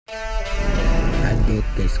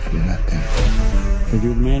get this for nothing.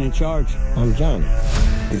 You're the man in charge. I'm John.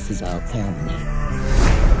 This is our family.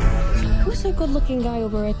 Who's that good-looking guy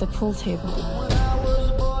over at the pool table?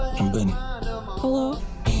 I'm Benny. Hello.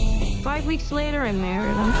 5 weeks later, I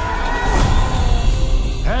married him.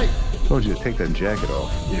 Hey! Told you to take that jacket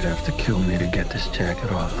off. You'd have to kill me to get this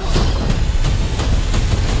jacket off.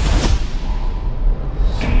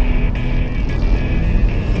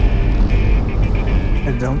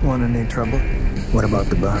 I don't want any trouble. What about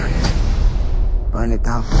the bar? Burn it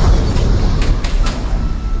down.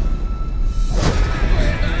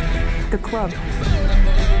 The club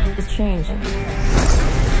is changing.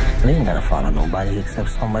 They ain't gonna follow nobody except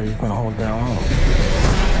somebody who's gonna hold their own.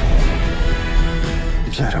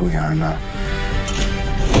 Is that who we are now?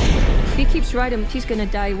 If he keeps riding, he's gonna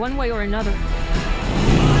die one way or another.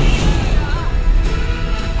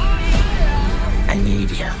 I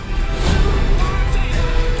need you.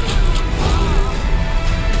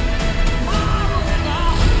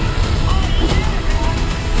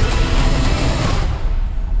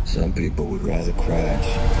 Some people would rather crash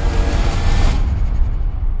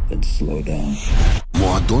than slow down.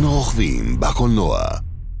 מועדון הרוכבים בקולנוע.